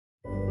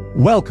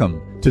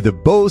Welcome to the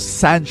Bo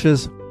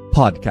Sanchez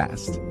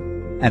podcast.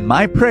 And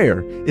my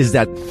prayer is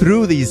that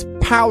through these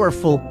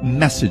powerful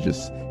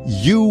messages,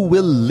 you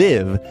will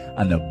live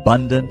an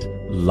abundant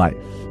life.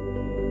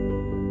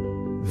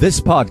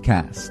 This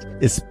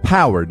podcast is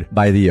powered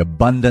by the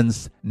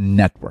Abundance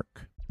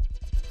Network.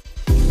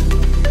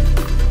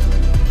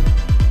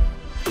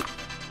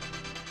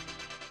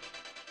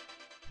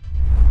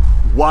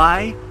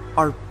 Why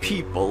are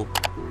people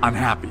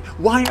unhappy?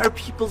 Why are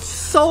people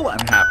so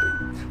unhappy?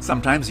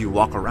 Sometimes you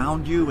walk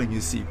around you and you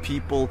see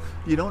people,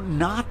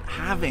 not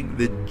having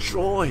the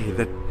joy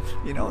that,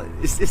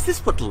 is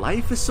this what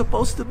life is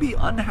supposed to be?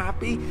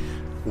 Unhappy?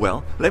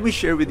 Well, let me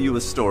share with you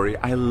a story.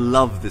 I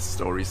love this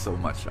story so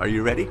much. Are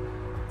you ready?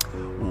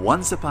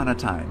 Once upon a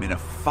time, in a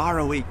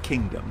faraway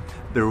kingdom,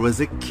 there was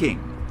a king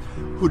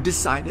who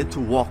decided to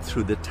walk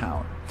through the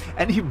town.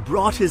 And he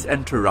brought his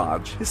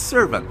entourage, his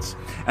servants.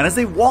 And as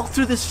they walked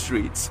through the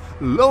streets,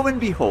 lo and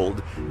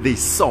behold, they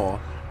saw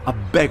a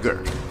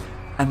beggar.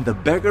 And the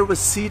beggar was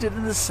seated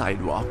in the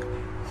sidewalk,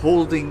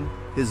 holding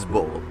his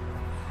bowl.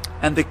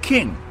 And the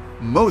king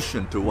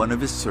motioned to one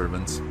of his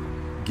servants,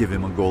 give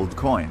him a gold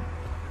coin.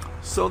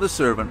 So the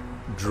servant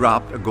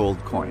dropped a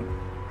gold coin.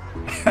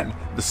 And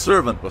the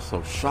servant was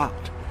so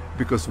shocked,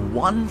 because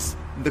once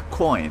the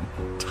coin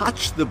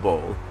touched the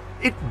bowl,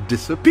 it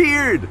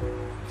disappeared.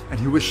 And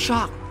he was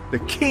shocked. The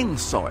king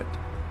saw it.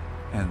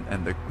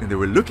 And they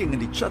were looking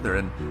at each other.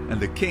 And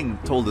the king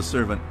told the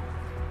servant,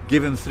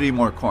 give him 3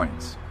 more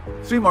coins.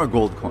 3 more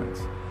gold coins.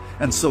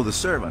 And so the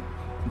servant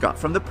got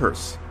from the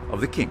purse of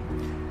the king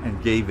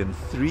and gave him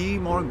 3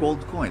 more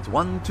gold coins.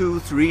 1, 2,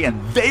 3,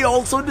 and they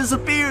also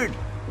disappeared.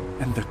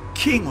 And the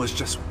king was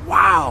just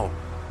wow.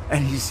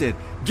 And he said,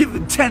 give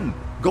him 10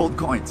 gold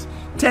coins.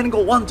 10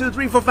 gold, 1, 2,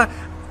 3, 4, 5.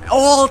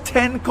 All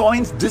 10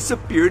 coins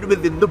disappeared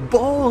within the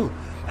bowl.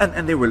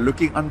 And they were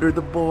looking under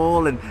the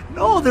bowl, and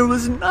no, there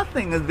was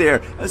nothing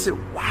there. I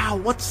said, wow,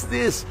 what's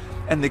this?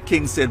 And the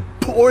king said,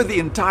 pour the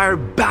entire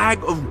bag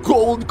of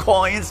gold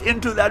coins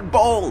into that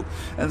bowl.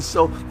 And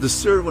so the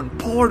servant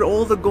poured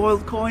all the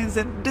gold coins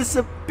and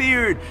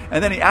disappeared.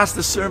 And then he asked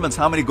the servants,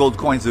 how many gold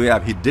coins do we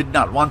have? He did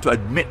not want to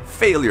admit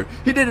failure.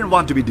 He didn't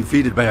want to be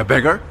defeated by a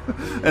beggar.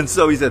 And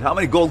so he said, how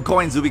many gold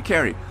coins do we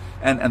carry?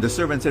 And the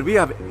servant said, we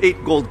have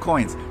 8 gold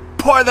coins.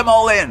 Pour them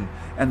all in.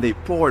 And they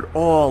poured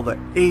all the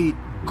 8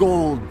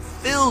 gold,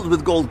 filled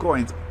with gold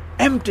coins,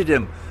 emptied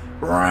them,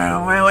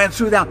 went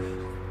through that.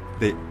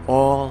 They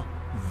all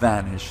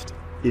vanished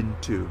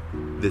into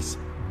this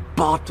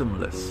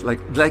bottomless,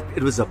 like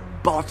it was a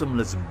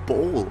bottomless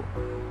bowl.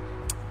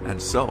 And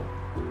so,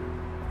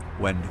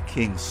 when the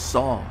king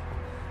saw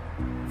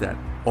that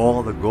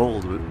all the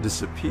gold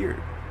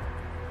disappeared,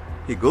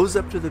 he goes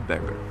up to the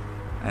beggar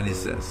and he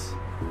says,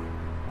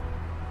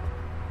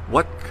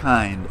 what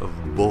kind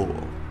of bowl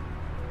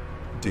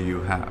do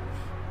you have?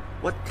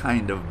 What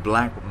kind of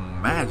black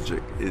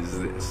magic is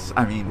this?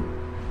 I mean,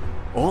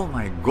 all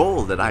my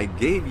gold that I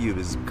gave you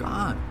is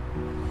gone.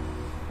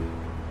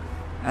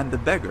 And the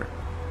beggar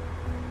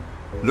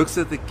looks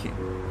at the king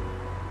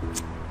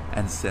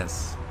and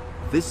says,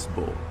 this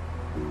bowl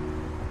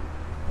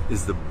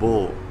is the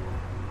bowl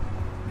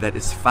that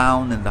is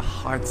found in the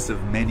hearts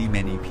of many,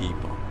 many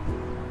people.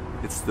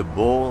 It's the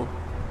bowl,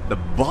 the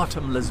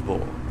bottomless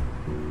bowl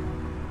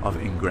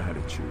of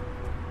ingratitude,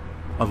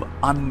 of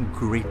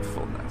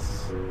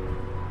ungratefulness.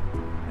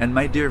 And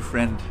my dear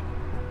friend,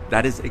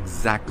 that is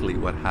exactly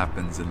what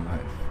happens in life.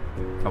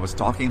 I was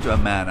talking to a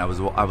man. I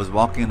was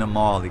walking in a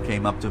mall. He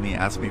came up to me,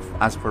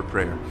 asked for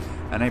prayer,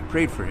 and I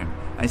prayed for him.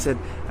 I said,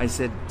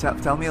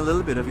 tell me a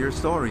little bit of your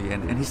story.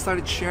 And he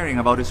started sharing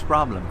about his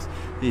problems.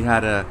 He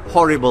had a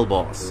horrible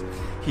boss.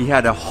 He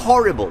had a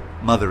horrible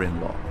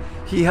mother-in-law.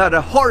 He had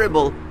a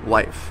horrible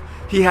wife.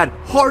 He had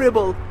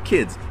horrible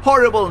kids,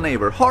 horrible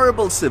neighbor,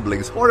 horrible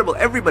siblings, horrible.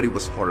 Everybody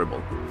was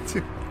horrible.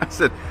 I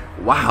said,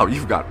 wow,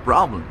 you've got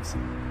problems.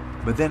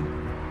 But then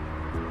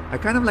I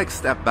kind of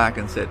stepped back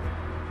and said,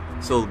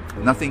 so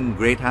nothing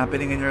great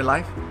happening in your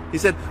life? He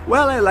said,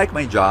 well, I like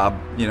my job,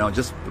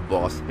 just the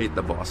boss, hate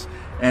the boss.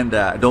 And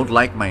I don't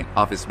like my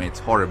office mates,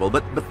 horrible.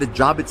 But the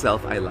job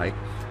itself I like,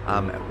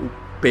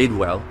 paid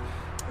well.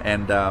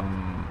 And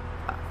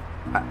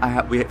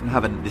we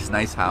have this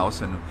nice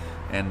house,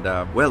 and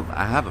well,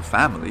 I have a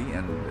family.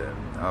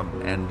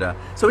 And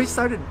so he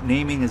started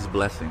naming his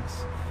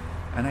blessings.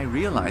 And I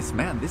realized,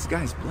 man, this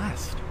guy's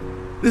blessed.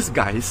 This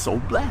guy is so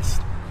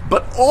blessed.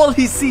 But all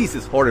he sees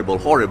is horrible,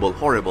 horrible,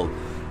 horrible.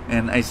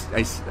 And I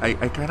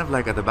kind of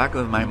at the back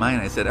of my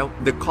mind, I said, oh,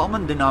 the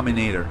common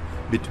denominator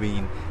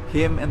between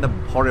him and the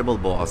horrible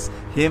boss,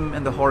 him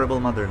and the horrible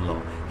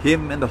mother-in-law,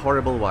 him and the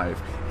horrible wife,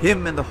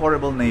 him and the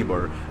horrible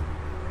neighbor,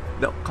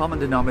 the common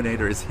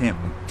denominator is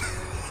him.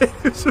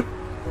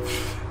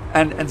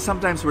 And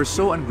sometimes we're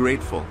so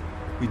ungrateful,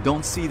 we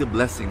don't see the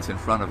blessings in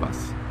front of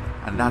us.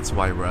 And that's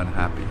why we're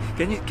unhappy.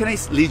 Can I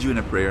lead you in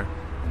a prayer?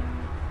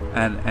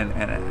 And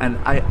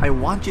I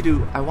want you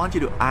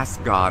to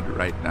ask God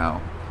right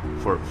now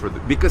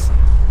because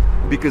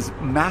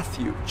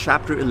Matthew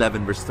chapter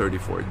 11 verse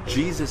 34,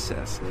 Jesus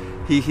says,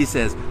 he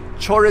says,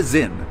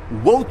 Chorazin,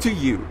 woe to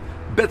you,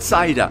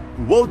 Bethsaida,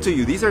 woe to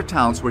you. These are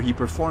towns where he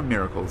performed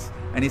miracles.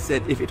 And he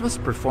said, if it was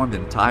performed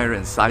in Tyre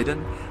and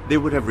Sidon, they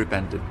would have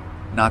repented,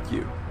 not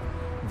you.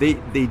 They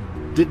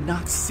did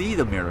not see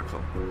the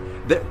miracle.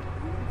 The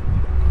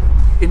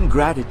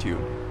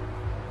ingratitude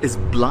is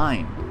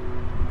blind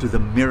to the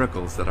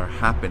miracles that are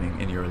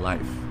happening in your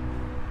life.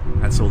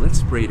 And so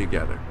let's pray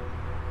together.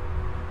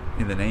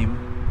 In the name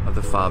of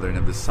the Father, and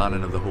of the Son,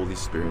 and of the Holy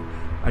Spirit,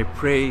 I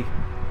pray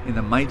in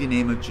the mighty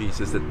name of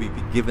Jesus that we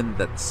be given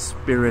that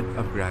spirit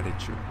of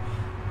gratitude.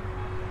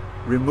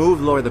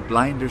 Remove, Lord, the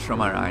blinders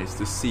from our eyes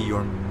to see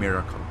your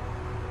miracle,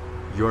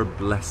 your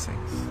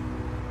blessings,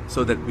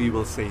 so that we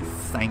will say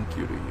thank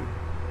you to you,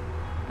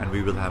 and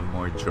we will have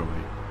more joy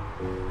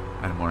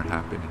and more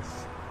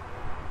happiness.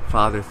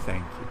 Father,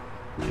 thank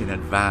you in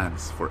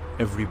advance for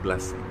every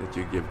blessing that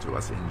you give to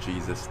us in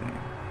Jesus'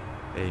 name.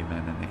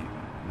 Amen and amen.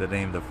 In the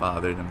name of the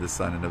Father, and of the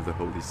Son, and of the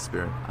Holy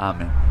Spirit.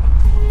 Amen.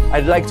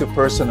 I'd like to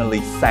personally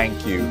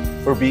thank you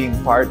for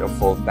being part of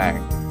Full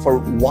Tank, for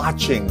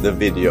watching the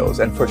videos,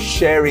 and for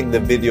sharing the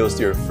videos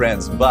to your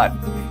friends. But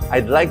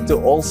I'd like to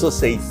also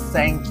say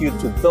thank you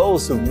to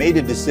those who made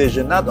a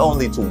decision not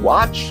only to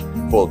watch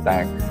Full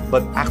Tank,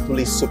 but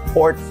actually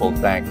support Full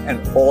Tank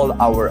and all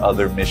our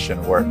other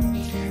mission work.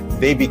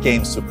 They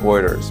became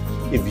supporters.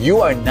 If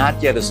you are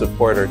not yet a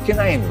supporter, can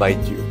I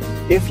invite you?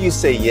 If you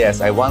say yes,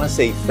 I want to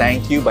say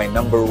thank you by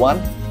number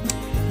one,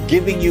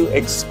 giving you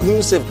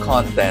exclusive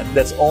content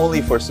that's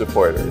only for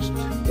supporters.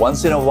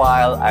 Once in a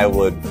while, I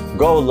would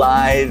go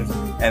live,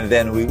 and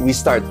then we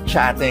start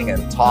chatting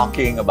and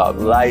talking about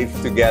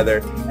life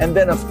together. And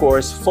then, of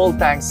course, Full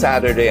Tank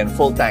Saturday and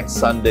Full Tank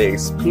Sunday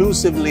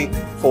exclusively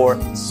for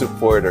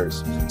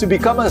supporters. To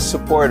become a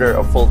supporter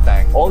of Full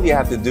Tank, all you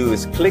have to do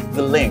is click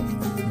the link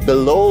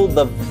below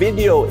the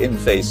video in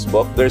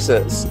Facebook. There's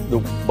the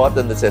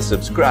button that says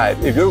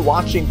subscribe. If you're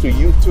watching through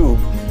YouTube,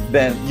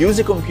 then use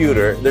a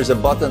computer. There's a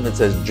button that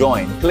says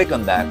join. Click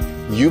on that.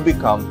 You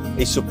become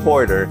a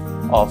supporter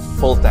of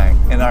Full Tank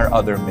and our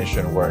other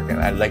mission work.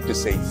 And I'd like to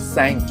say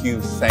thank you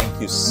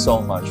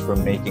so much for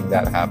making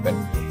that happen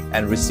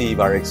and receive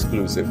our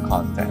exclusive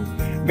content.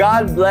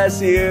 God bless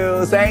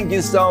you. Thank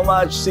you so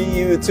much. See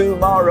you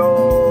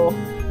tomorrow.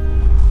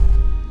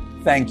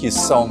 Thank you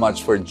so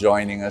much for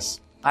joining us.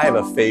 I have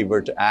a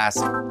favor to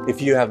ask. If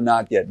you have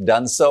not yet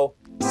done so,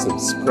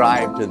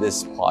 subscribe to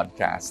this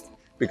podcast,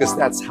 because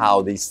that's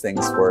how these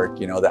things work,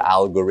 you know, the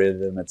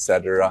algorithm,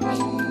 etc.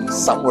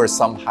 Somewhere,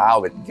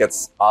 somehow, it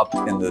gets up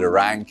into the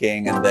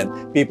ranking, and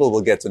then people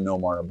will get to know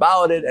more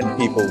about it, and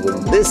people will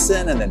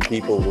listen, and then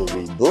people will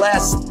be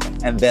blessed,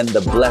 and then the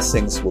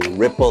blessings will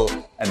ripple,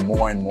 and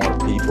more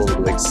people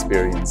will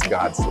experience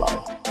God's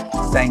love.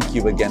 Thank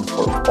you again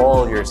for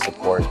all your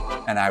support,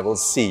 and I will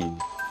see you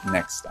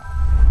next time.